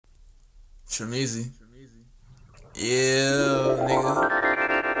Tremizi. Yeah, nigga.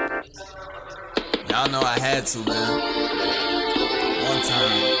 Y'all know I had to, man. One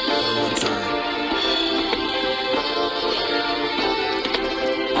time. For the one time.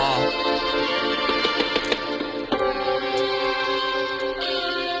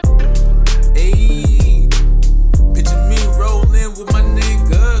 Ayy. Picture me rolling with my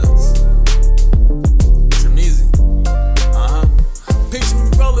niggas. Tremizi. Picture me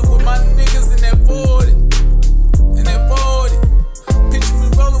rolling with my niggas in that 40. In that 40. Picture me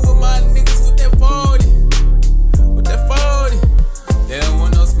rolling with my niggas with that 40. With that 40. They don't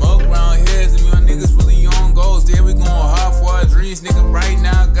want no smoke around here. And my niggas really on goals. There we going hard for our dreams, nigga. Right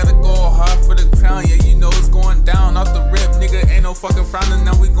now, gotta go hard for the crown. Yeah, you know it's going down off the rip, nigga. Ain't no fucking frowning.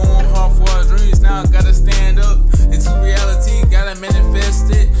 Now we going hard for our dreams. Now I gotta stand up into reality. Gotta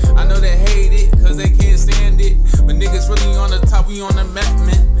manifest it. I know they hate it, cause they can't stand it. But niggas really on the top, we on the map,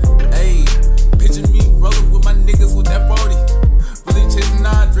 man. Ayy, picture me rolling with my niggas with that 40. Really chasing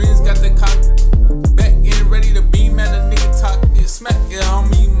our dreams, got the cock back and ready to beam at a nigga talk. It smack, yeah, on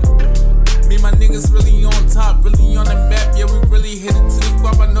me. Me and my niggas really on top, really on the map. Yeah, we really hit it to the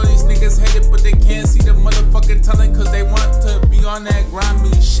crop. I know these niggas hate it, but they can't see the motherfucking talent, cause they want to be on that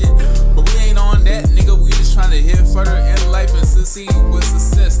grimy shit. But we ain't on that, nigga. We just trying to hit further in life and succeed with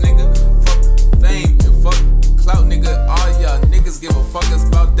success, nigga. Fuck fame and fuck clout, nigga. All y'all niggas give a fuck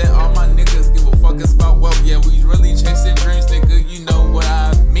about that. All my niggas give a fuck about wealth. Yeah, we really chasing dreams, nigga. You know what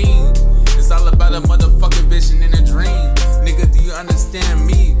I mean. It's all about a motherfucking vision and a dream. Nigga, do you understand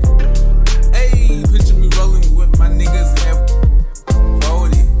me? Ayy, picture me rolling with my niggas in that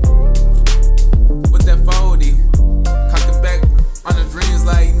 40. With that 40. Cocking back on the dreams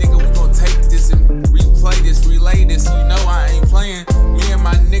like, nigga, we gon' take this and replay this, relay this. You know I ain't playing. Me and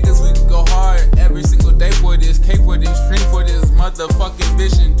my niggas, we go hard every single day for this, cake for this, stream for this motherfucking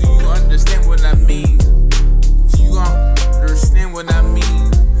vision. Do you understand what I mean? Do you understand what I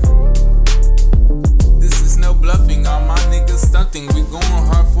mean? This is no bluffing, all my niggas stunting. We going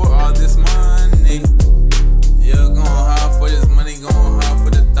hard for all this money. Yeah, going hard for this money, going hard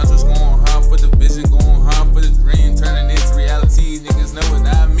for the thunders, going hard for the vision, going hard for the dream, turning into reality. Niggas know what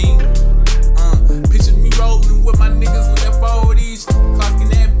I mean. Picture me rolling with my niggas with that 40s, clocking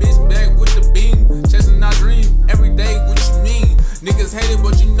that bitch back with the beam, chasing our dream every day. What you mean? Niggas hate it,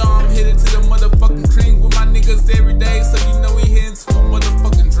 but you know I'm headed to the motherfucking cream with my niggas every day. So you know we heading to a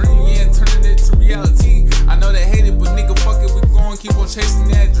motherfucking dream, yeah, turning it to reality. I know they hate it, but nigga, fuck it, we gon' keep on chasing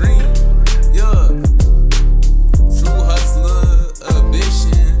that dream. Yeah, true hustler,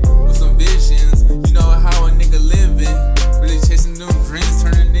 ambition with some visions. You know how a nigga living, really chasing them dreams,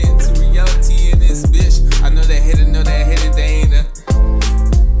 turning it into reality in this bitch. I know they hate it,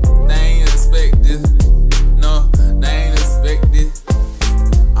 they ain't expect this. No, they ain't expect this.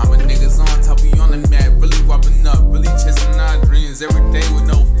 I'm a niggas on top, we on the map, really whopping up, really chasing our dreams every day with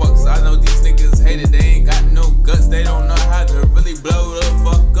no fucks. I know these niggas hate it, they ain't got no guts, they don't know how to really blow the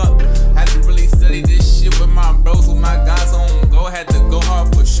fuck up. Had to really study this shit with my bros, with my guys on go, had to go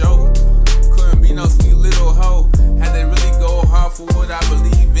hard for show. Couldn't be no sweet little hoe, had to really go hard for what I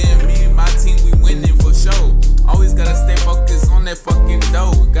believe in. Me and my team, we winning for show. Always gotta stay focused on that fucking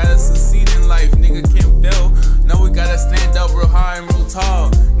dough. Gotta succeed in life, nigga can't fail. No, we gotta stand up real high and real tall.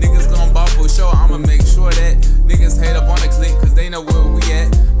 Niggas gon' ball for sure, I'ma make sure that niggas hate up on the click, cause they know where we